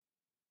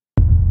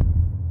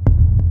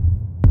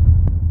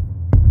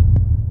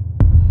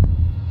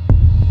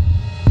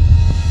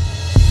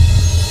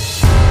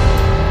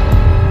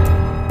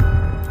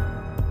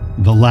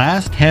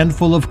Last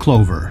Handful of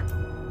Clover,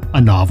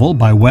 a novel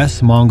by Wes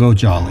Mongo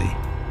Jolly,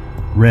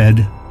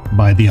 read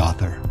by the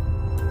author.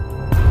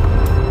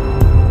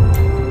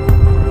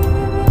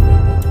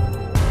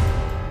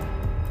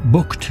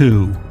 Book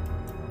 2,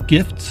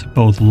 Gifts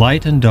Both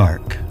Light and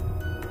Dark.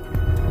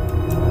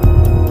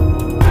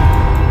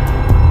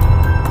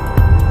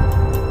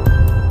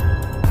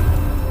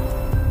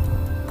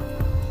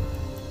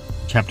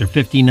 Chapter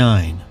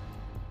 59,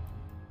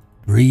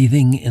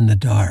 Breathing in the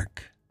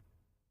Dark.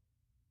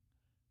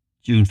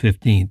 June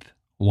 15th,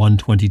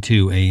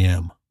 1:22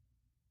 a.m.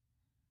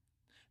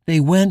 They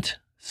went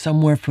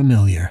somewhere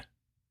familiar.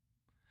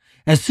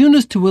 As soon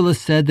as Tooele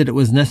said that it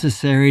was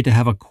necessary to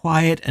have a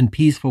quiet and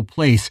peaceful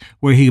place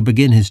where he could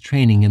begin his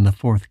training in the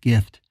fourth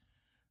gift,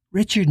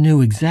 Richard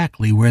knew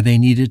exactly where they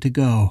needed to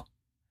go.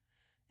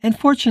 And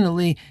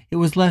fortunately, it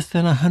was less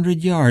than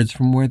 100 yards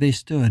from where they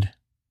stood.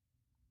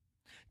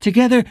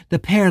 Together, the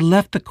pair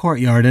left the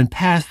courtyard and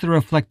passed the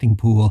reflecting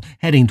pool,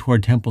 heading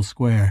toward Temple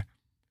Square.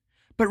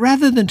 But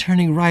rather than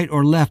turning right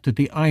or left at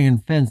the iron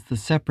fence that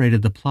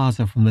separated the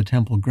plaza from the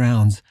temple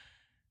grounds,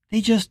 they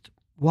just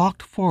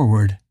walked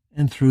forward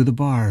and through the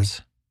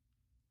bars.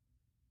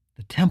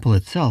 The temple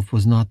itself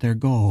was not their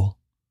goal.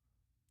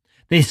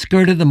 They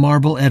skirted the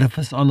marble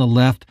edifice on the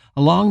left,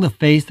 along the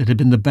face that had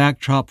been the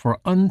backdrop for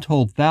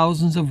untold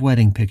thousands of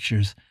wedding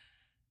pictures,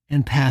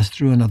 and passed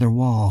through another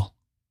wall.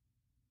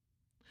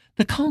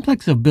 The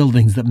complex of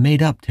buildings that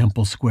made up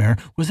Temple Square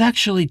was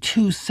actually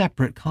two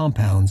separate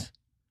compounds.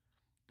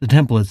 The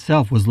temple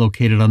itself was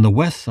located on the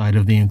west side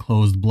of the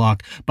enclosed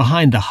block,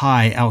 behind the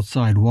high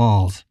outside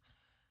walls.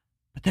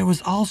 But there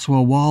was also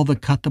a wall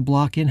that cut the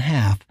block in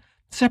half,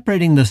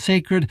 separating the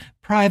sacred,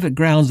 private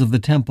grounds of the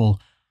temple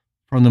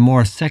from the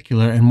more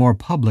secular and more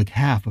public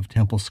half of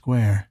Temple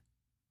Square.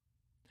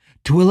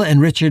 Tooele and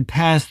Richard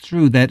passed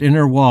through that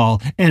inner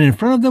wall, and in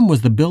front of them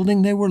was the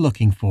building they were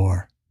looking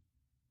for.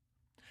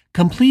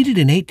 Completed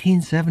in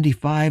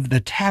 1875, the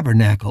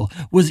Tabernacle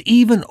was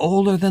even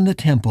older than the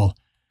temple,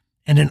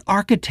 and an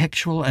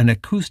architectural and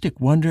acoustic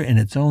wonder in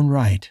its own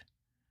right.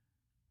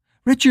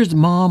 Richard's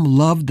mom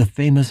loved the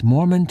famous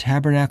Mormon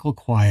Tabernacle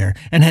Choir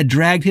and had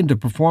dragged him to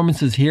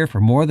performances here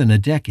for more than a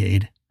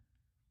decade.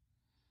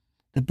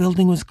 The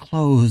building was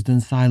closed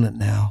and silent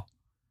now,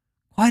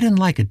 quite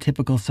unlike a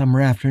typical summer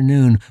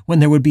afternoon when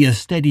there would be a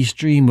steady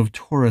stream of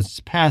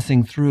tourists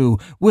passing through,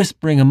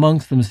 whispering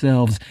amongst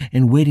themselves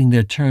and waiting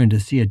their turn to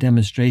see a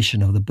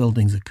demonstration of the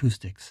building's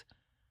acoustics.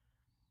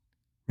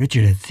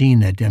 Richard had seen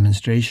that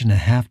demonstration a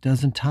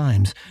half-dozen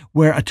times,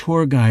 where a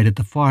tour guide at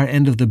the far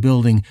end of the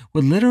building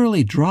would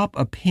literally drop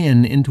a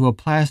pin into a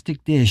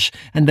plastic dish,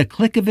 and the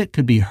click of it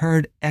could be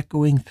heard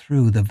echoing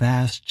through the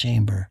vast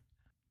chamber.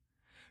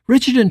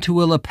 Richard and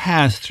Tooele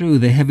passed through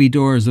the heavy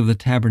doors of the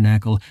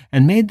tabernacle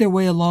and made their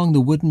way along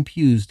the wooden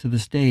pews to the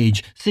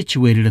stage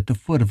situated at the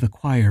foot of the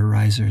choir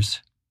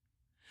risers.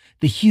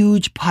 The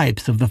huge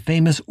pipes of the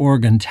famous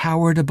organ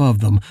towered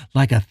above them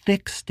like a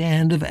thick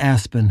stand of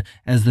aspen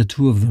as the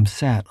two of them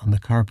sat on the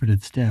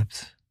carpeted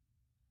steps.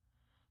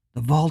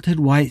 The vaulted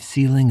white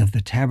ceiling of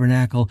the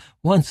tabernacle,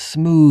 once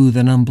smooth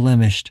and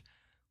unblemished,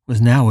 was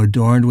now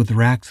adorned with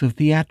racks of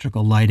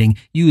theatrical lighting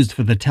used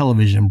for the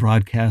television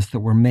broadcasts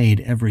that were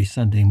made every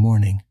Sunday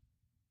morning.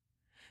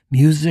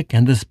 Music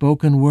and the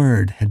spoken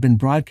word had been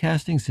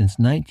broadcasting since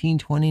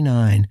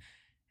 1929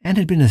 and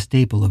had been a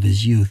staple of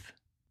his youth.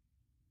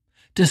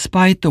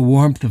 Despite the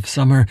warmth of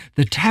summer,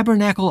 the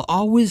tabernacle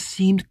always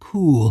seemed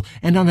cool,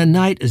 and on a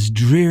night as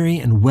dreary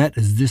and wet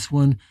as this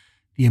one,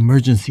 the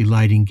emergency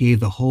lighting gave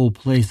the whole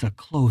place a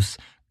close,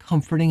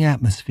 comforting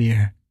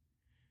atmosphere.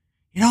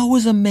 It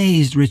always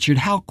amazed Richard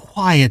how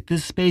quiet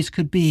this space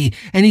could be,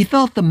 and he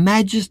felt the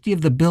majesty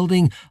of the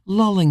building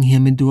lulling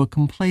him into a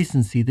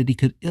complacency that he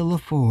could ill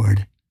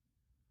afford.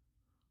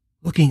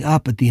 Looking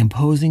up at the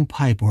imposing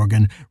pipe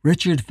organ,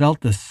 Richard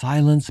felt the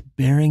silence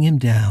bearing him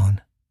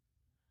down.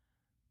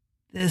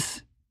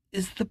 "This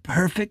is the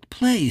perfect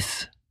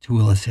place,"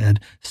 Tooele said,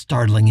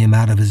 startling him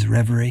out of his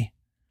reverie.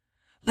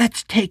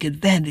 "Let's take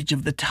advantage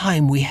of the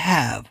time we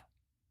have."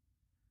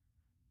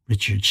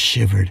 Richard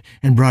shivered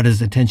and brought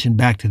his attention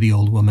back to the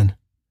old woman.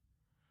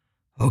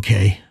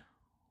 "Okay,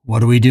 what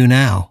do we do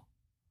now?"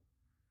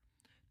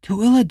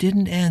 Tooele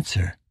didn't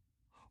answer.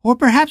 Or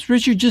perhaps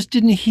Richard just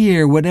didn't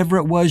hear whatever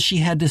it was she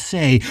had to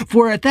say,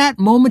 for at that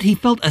moment he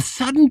felt a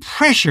sudden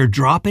pressure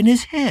drop in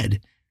his head.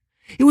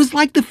 It was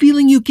like the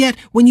feeling you get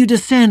when you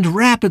descend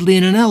rapidly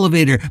in an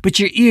elevator, but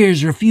your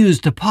ears refuse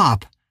to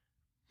pop.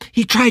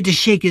 He tried to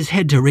shake his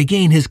head to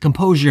regain his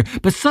composure,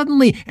 but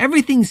suddenly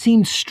everything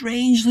seemed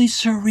strangely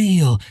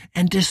surreal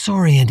and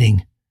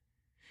disorienting.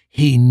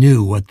 He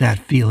knew what that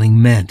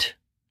feeling meant.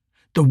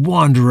 The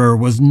Wanderer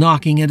was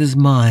knocking at his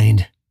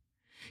mind.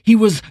 He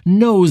was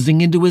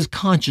nosing into his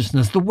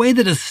consciousness the way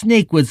that a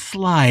snake would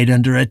slide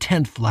under a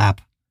tent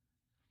flap.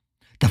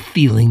 The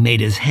feeling made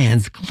his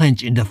hands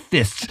clench into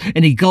fists,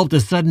 and he gulped a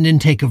sudden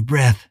intake of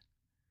breath.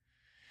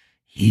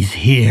 "He's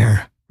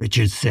here,"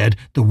 Richard said,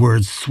 the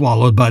words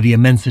swallowed by the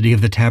immensity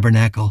of the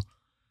tabernacle.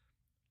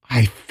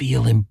 "I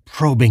feel him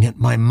probing at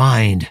my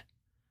mind."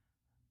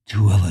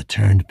 Tooele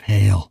turned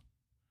pale.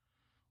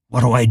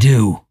 "What do I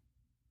do?"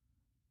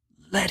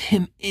 "Let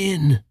him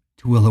in,"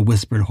 Tooele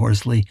whispered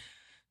hoarsely.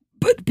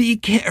 "But be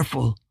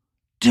careful.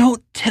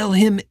 Don't tell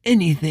him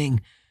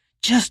anything.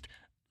 Just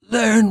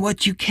learn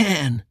what you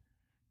can.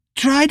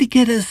 Try to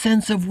get a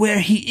sense of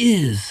where he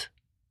is."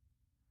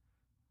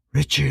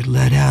 Richard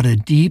let out a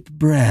deep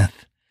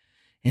breath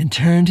and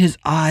turned his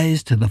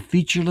eyes to the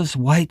featureless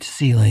white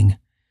ceiling.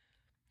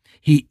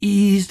 He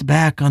eased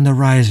back on the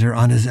riser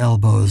on his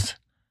elbows,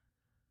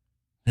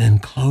 then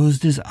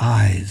closed his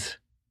eyes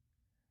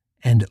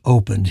and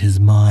opened his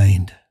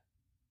mind.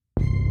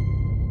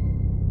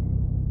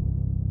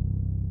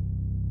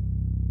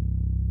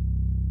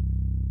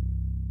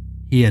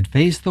 He had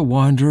faced the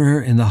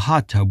Wanderer in the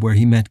hot tub where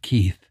he met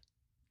Keith,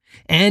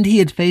 and he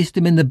had faced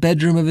him in the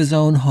bedroom of his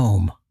own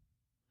home.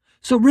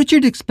 So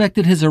Richard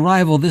expected his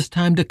arrival this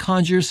time to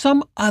conjure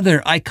some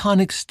other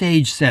iconic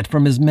stage set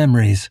from his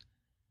memories.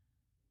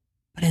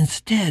 But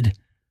instead,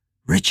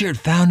 Richard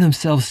found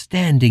himself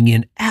standing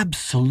in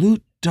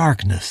absolute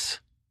darkness.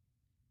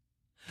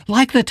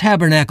 Like the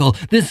tabernacle,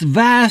 this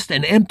vast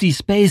and empty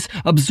space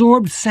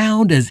absorbed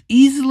sound as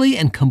easily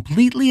and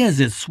completely as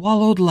it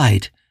swallowed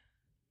light.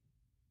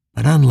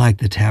 But unlike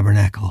the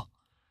tabernacle,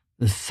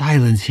 the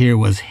silence here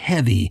was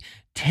heavy,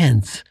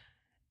 tense,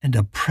 and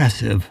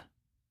oppressive.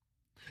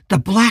 The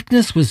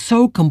blackness was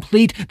so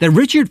complete that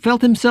Richard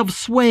felt himself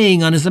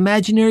swaying on his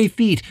imaginary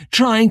feet,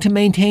 trying to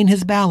maintain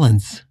his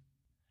balance.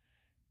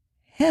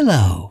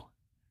 "Hello,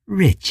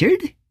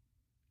 Richard,"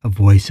 a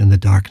voice in the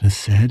darkness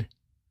said.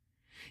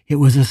 It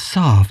was a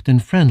soft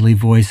and friendly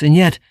voice, and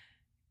yet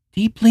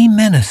deeply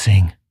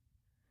menacing.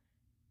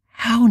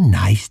 "How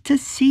nice to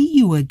see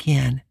you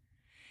again.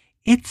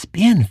 It's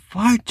been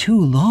far too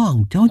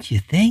long, don't you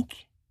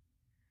think?"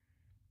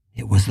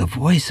 It was the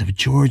voice of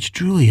George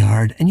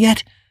Drouillard, and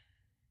yet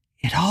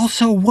it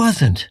also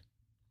wasn't.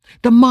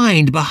 The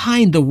mind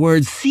behind the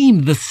words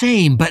seemed the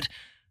same, but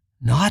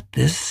not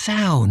this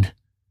sound.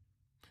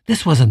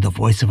 This wasn't the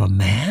voice of a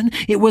man.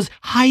 It was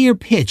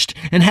higher-pitched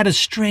and had a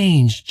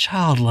strange,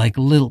 childlike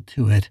lilt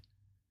to it.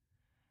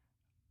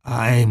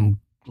 "I'm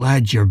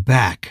glad you're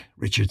back,"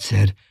 Richard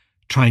said,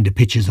 trying to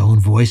pitch his own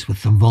voice with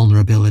some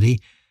vulnerability.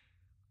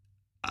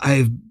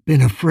 "I've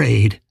been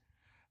afraid.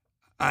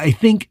 I've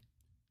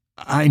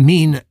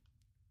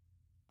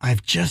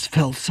just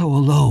felt so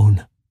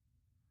alone."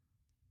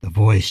 The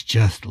voice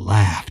just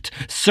laughed,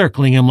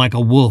 circling him like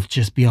a wolf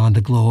just beyond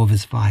the glow of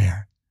his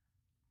fire.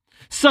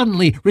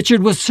 Suddenly,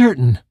 Richard was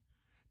certain.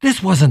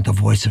 This wasn't the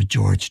voice of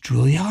George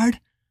Drouillard.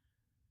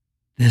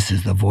 This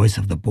is the voice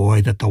of the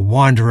boy that the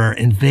Wanderer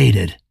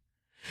invaded.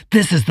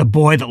 This is the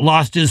boy that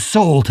lost his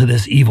soul to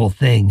this evil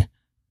thing.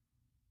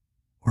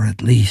 Or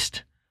at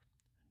least,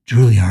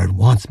 Drouillard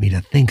wants me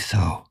to think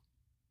so.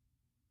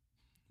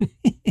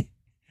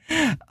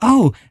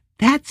 "Oh,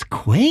 that's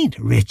quaint,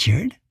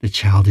 Richard," the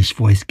childish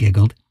voice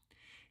giggled.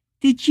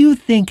 "Did you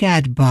think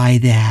I'd buy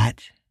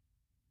that?"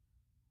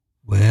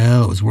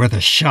 "Well, it was worth a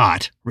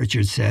shot,"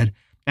 Richard said,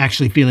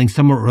 actually feeling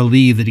somewhat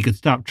relieved that he could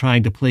stop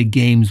trying to play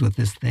games with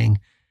this thing.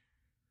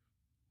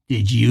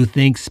 "Did you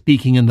think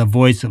speaking in the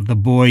voice of the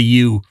boy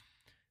you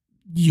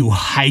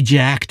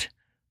hijacked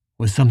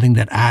was something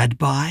that I'd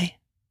buy?"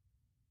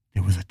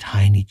 There was a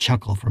tiny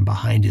chuckle from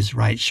behind his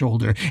right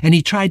shoulder, and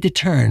he tried to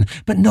turn,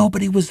 but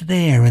nobody was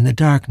there in the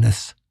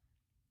darkness.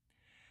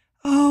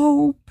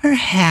 "Oh,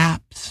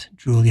 perhaps,"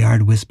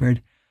 Drouillard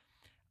whispered.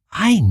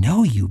 "I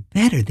know you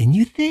better than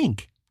you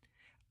think.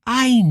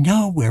 I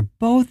know we're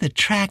both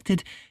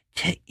attracted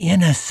to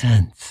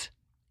innocence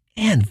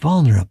and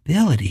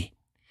vulnerability.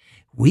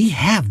 We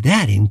have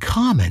that in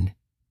common."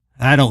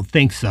 "I don't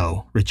think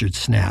so," Richard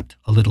snapped,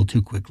 a little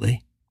too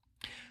quickly.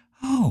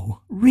 "Oh,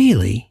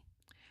 really?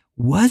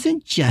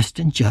 Wasn't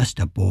Justin just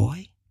a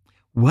boy?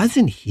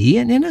 Wasn't he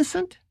an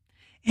innocent?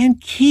 And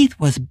Keith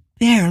was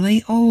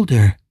barely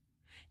older.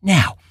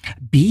 Now,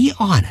 be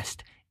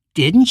honest.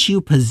 Didn't you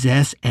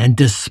possess and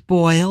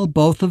despoil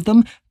both of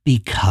them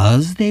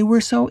because they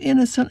were so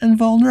innocent and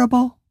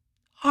vulnerable?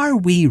 Are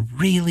we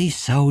really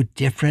so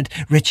different,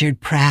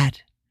 Richard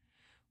Pratt?"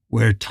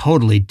 "We're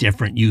totally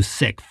different, you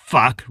sick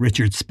fuck,"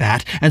 Richard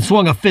spat, and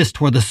swung a fist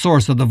toward the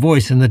source of the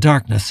voice in the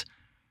darkness.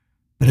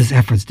 But his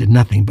efforts did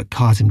nothing but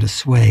cause him to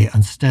sway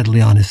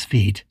unsteadily on his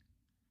feet.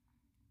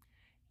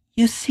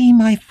 "You see,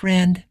 my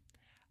friend,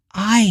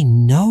 I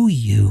know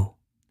you.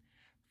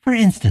 For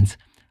instance,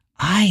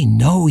 I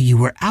know you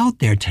were out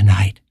there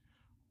tonight,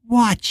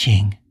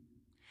 watching.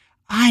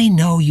 I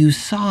know you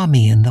saw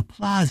me in the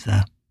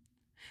plaza.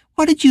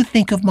 What did you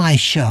think of my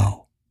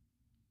show?"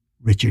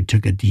 Richard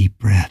took a deep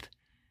breath.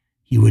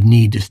 He would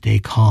need to stay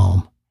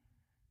calm.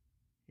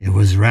 "It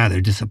was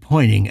rather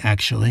disappointing,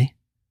 actually.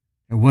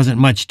 There wasn't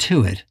much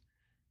to it.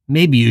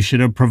 Maybe you should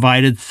have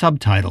provided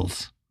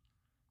subtitles."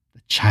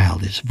 The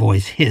childish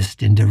voice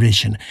hissed in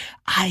derision.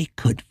 "I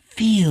could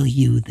feel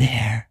you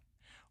there,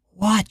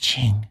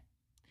 watching.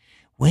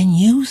 When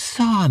you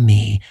saw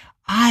me,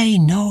 I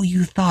know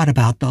you thought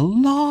about the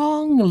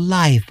long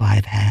life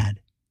I've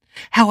had,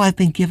 how I've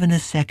been given a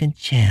second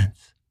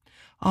chance.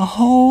 A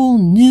whole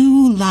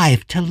new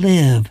life to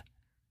live.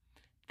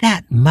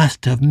 That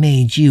must have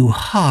made you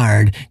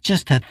hard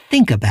just to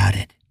think about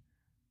it.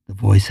 The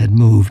voice had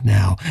moved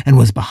now and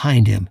was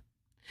behind him.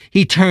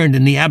 He turned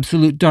in the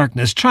absolute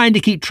darkness, trying to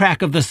keep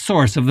track of the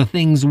source of the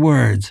thing's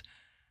words.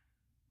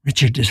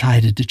 Richard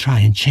decided to try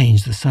and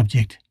change the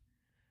subject.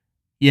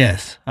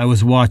 Yes, I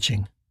was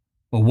watching.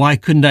 Well, why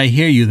couldn't I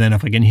hear you then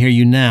if I can hear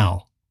you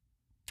now?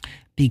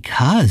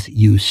 Because,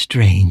 you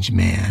strange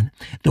man,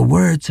 the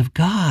words of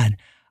God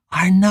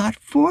are not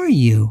for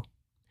you.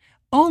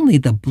 Only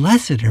the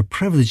blessed are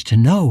privileged to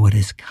know what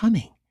is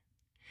coming.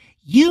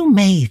 You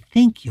may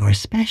think you're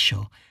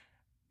special,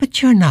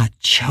 but you're not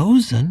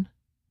chosen.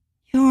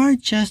 You're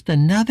just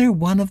another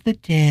one of the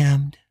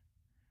damned.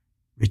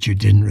 Richard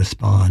didn't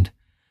respond.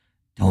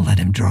 Don't let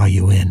him draw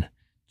you in.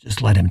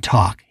 Just let him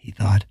talk, he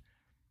thought.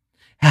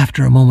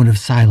 After a moment of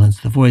silence,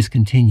 the voice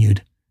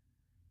continued.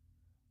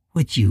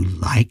 Would you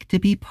like to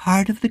be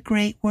part of the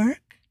great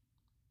work?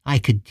 I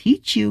could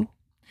teach you.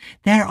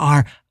 There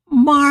are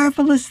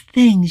marvelous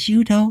things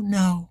you don't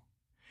know,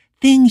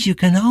 things you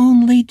can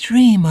only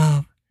dream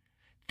of,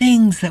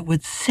 things that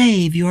would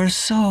save your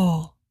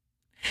soul.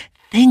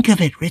 Think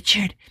of it,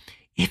 Richard.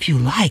 If you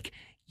like,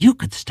 you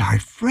could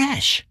start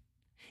fresh.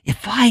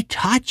 If I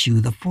taught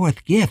you the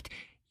fourth gift,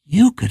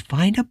 you could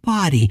find a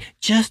body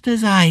just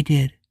as I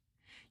did.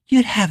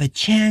 You'd have a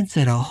chance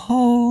at a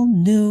whole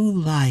new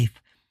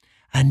life,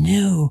 a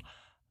new,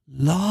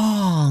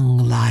 long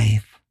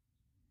life.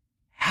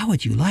 How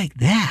would you like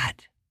that?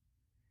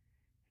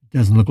 It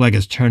doesn't look like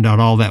it's turned out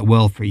all that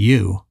well for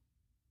you.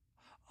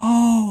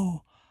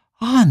 Oh,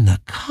 on the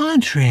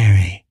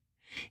contrary,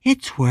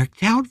 it's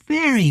worked out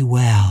very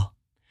well.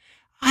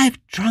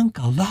 I've drunk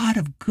a lot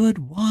of good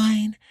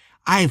wine,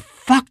 I've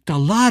fucked a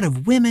lot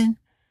of women,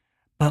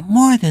 but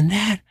more than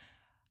that,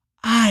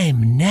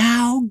 I'm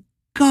now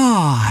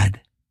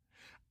God.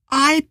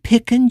 I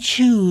pick and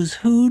choose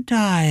who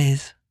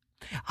dies.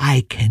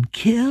 I can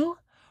kill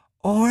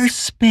or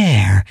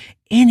spare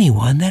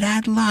anyone that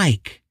I'd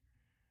like.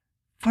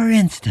 For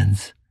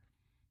instance,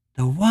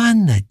 the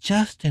one that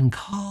Justin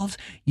calls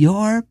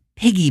your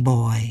piggy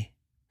boy.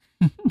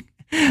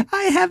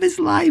 I have his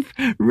life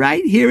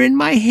right here in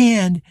my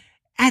hand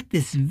at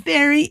this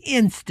very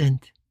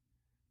instant.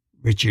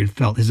 Richard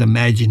felt his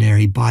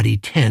imaginary body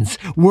tense,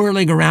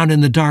 whirling around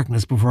in the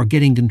darkness before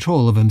getting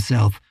control of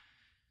himself.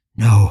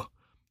 No,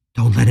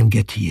 don't let him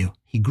get to you,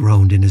 he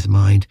groaned in his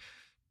mind.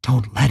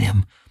 Don't let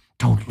him,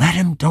 don't let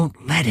him,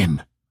 don't let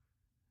him.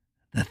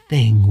 The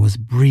thing was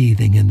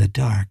breathing in the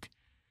dark.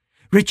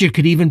 Richard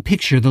could even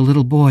picture the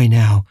little boy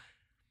now.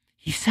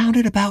 He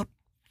sounded about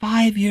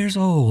 5 years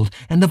old,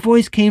 and the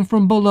voice came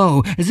from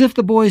below, as if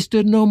the boy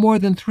stood no more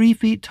than 3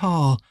 feet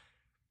tall.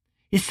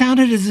 It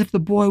sounded as if the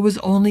boy was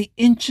only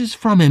inches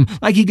from him,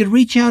 like he could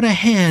reach out a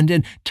hand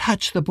and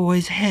touch the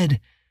boy's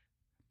head.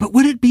 But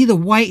would it be the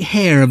white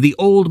hair of the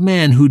old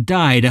man who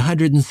died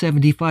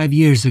 175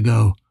 years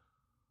ago?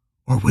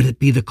 Or would it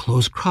be the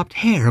close-cropped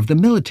hair of the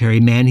military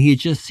man he had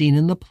just seen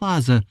in the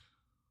plaza?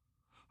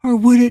 Or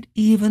would it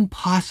even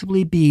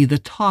possibly be the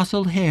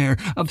tousled hair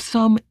of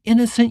some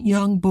innocent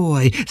young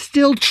boy,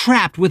 still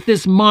trapped with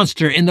this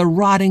monster in the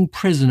rotting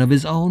prison of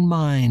his own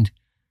mind?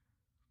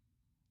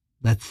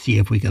 Let's see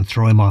if we can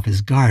throw him off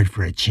his guard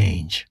for a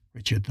change,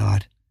 Richard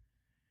thought.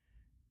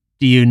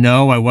 Do you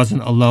know I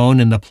wasn't alone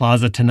in the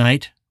plaza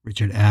tonight?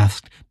 Richard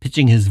asked,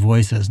 pitching his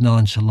voice as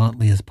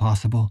nonchalantly as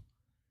possible.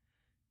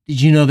 Did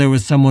you know there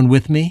was someone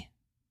with me?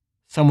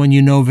 Someone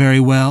you know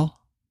very well?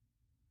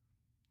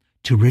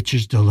 To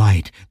Richard's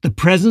delight, the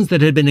presence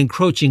that had been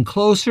encroaching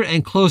closer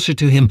and closer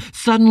to him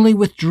suddenly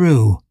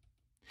withdrew.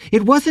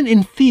 It wasn't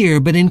in fear,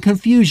 but in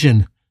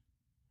confusion.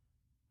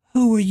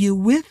 Who were you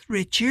with,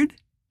 Richard?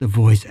 The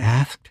voice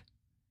asked.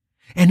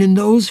 And in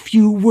those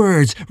few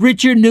words,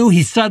 Richard knew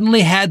he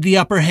suddenly had the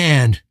upper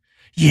hand.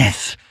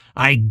 Yes,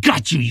 I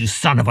got you, you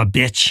son of a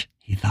bitch,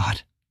 he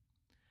thought.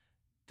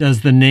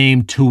 Does the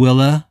name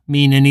Tooele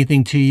mean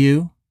anything to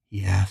you?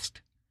 He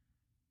asked.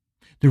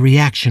 The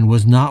reaction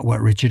was not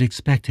what Richard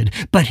expected,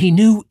 but he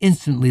knew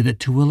instantly that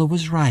Tooele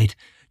was right.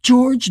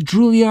 George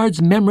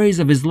Drouillard's memories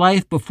of his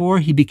life before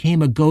he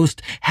became a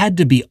ghost had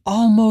to be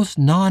almost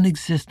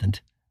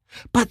non-existent.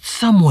 But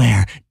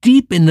somewhere,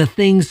 deep in the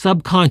thing's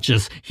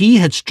subconscious, he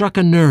had struck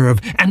a nerve,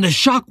 and the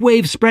shock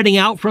wave spreading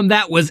out from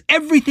that was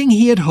everything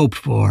he had hoped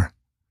for.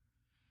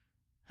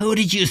 Who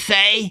did you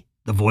say?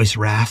 The voice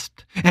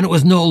rasped, and it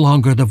was no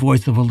longer the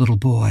voice of a little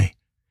boy.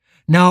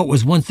 Now it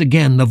was once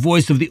again the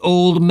voice of the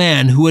old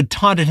man who had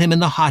taunted him in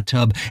the hot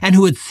tub and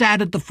who had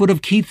sat at the foot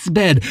of Keith's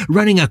bed,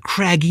 running a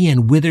craggy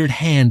and withered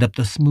hand up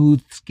the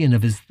smooth skin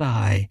of his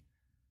thigh.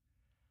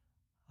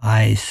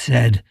 I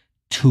said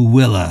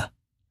Tooele.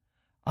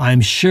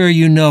 I'm sure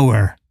you know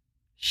her.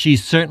 She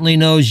certainly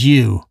knows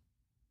you.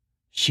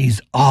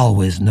 She's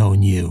always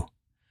known you.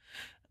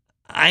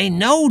 I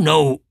know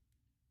no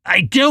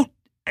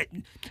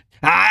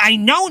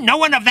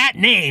one of that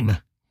name.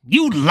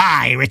 You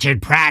lie,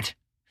 Richard Pratt.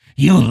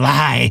 You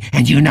lie,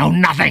 and you know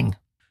nothing.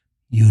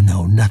 You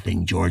know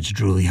nothing, George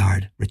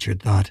Drouillard,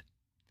 Richard thought.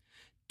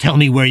 Tell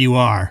me where you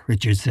are,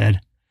 Richard said.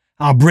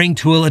 I'll bring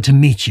Tooele to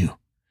meet you.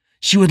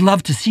 She would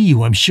love to see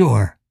you, I'm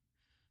sure.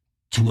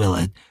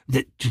 Tooele?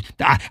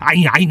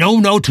 I know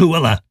no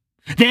Tooele.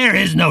 There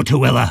is no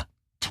Tooele.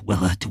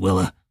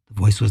 Tooele. The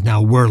voice was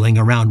now whirling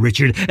around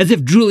Richard as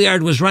if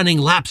Drouillard was running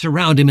laps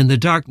around him in the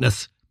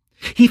darkness.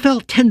 He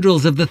felt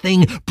tendrils of the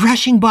thing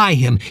brushing by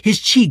him, his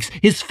cheeks,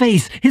 his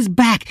face, his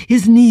back,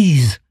 his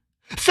knees.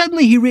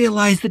 Suddenly he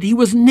realized that he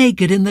was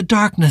naked in the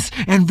darkness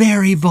and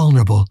very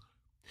vulnerable.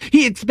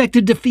 He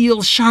expected to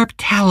feel sharp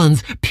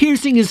talons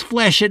piercing his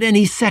flesh at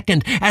any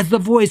second as the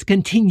voice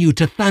continued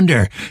to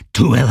thunder.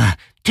 Tooele!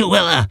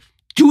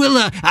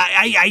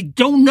 I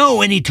don't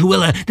know any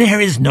Tooele.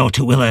 There is no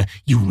Tooele.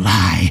 You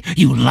lie and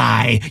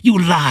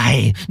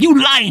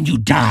you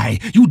die.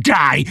 You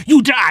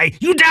die!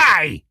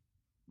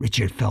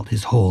 Richard felt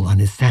his hold on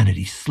his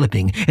sanity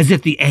slipping, as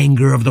if the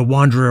anger of the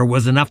Wanderer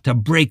was enough to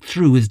break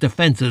through his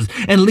defenses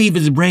and leave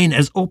his brain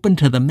as open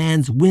to the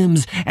man's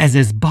whims as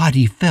his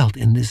body felt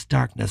in this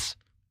darkness.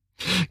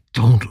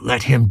 Don't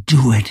let him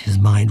do it, his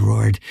mind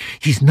roared.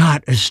 He's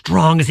not as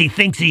strong as he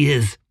thinks he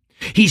is.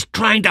 He's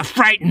trying to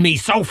frighten me,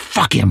 so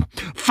fuck him!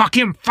 Fuck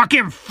him!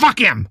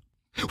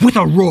 With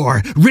a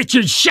roar,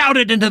 Richard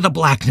shouted into the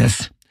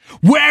blackness.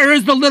 Where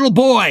is the little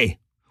boy?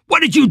 What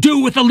did you do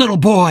with the little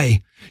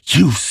boy?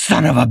 You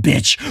son of a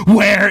bitch!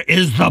 Where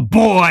is the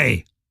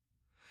boy?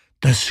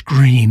 The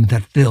scream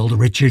that filled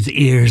Richard's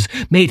ears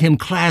made him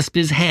clasp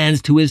his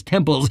hands to his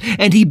temples,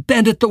 and he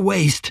bent at the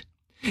waist.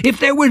 If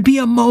there would be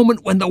a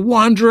moment when the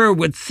Wanderer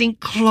would sink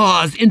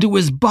claws into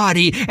his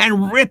body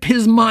and rip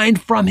his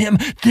mind from him,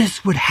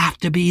 this would have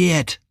to be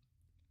it.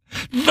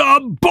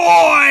 The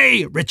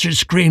boy! Richard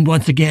screamed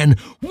once again.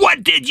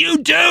 What did you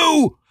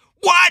do?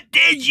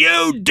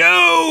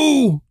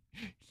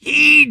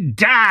 He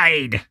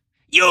died.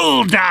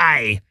 You'll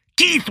die.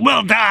 Keith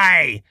will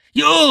die.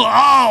 You'll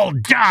all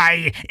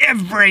die.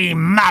 Every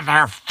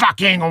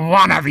motherfucking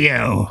one of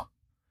you.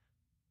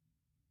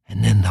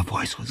 And then the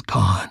voice was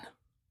gone.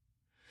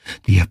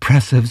 The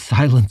oppressive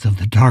silence of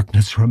the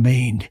darkness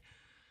remained,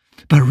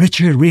 but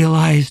Richard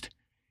realized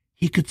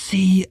he could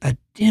see a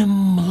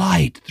dim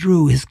light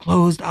through his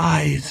closed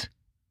eyes.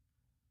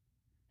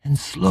 And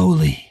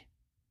slowly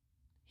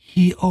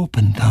he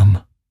opened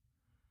them.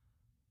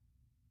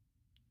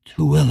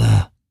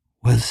 Tooele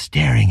was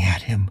staring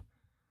at him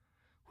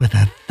with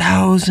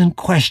 1,000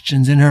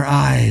 questions in her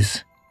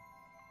eyes.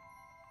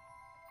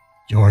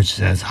 George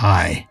says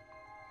hi,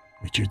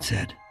 Richard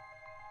said.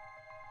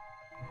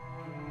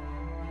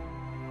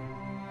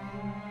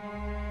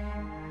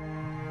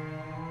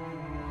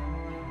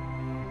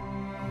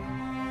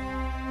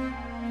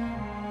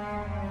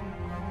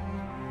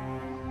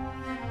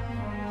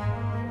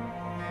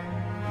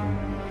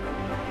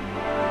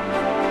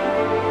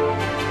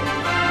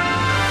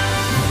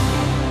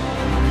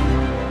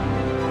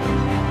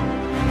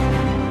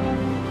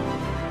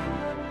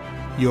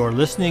 You're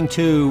listening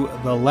to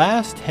The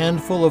Last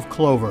Handful of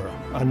Clover,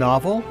 a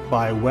novel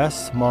by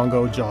Wes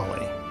Mongo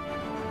Jolley.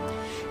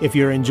 If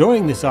you're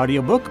enjoying this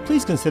audiobook,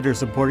 please consider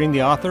supporting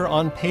the author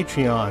on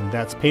Patreon.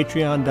 That's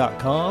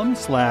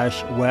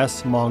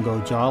patreon.com/Wes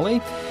Mongo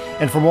Jolley.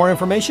 And for more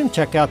information,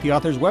 check out the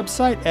author's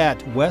website at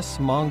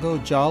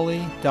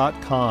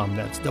wesmongojolly.com.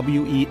 That's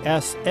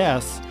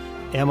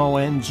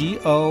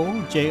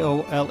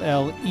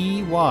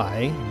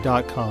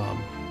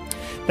WESSMONGOJOLLEY.com.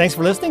 Thanks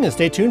for listening and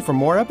stay tuned for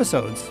more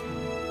episodes.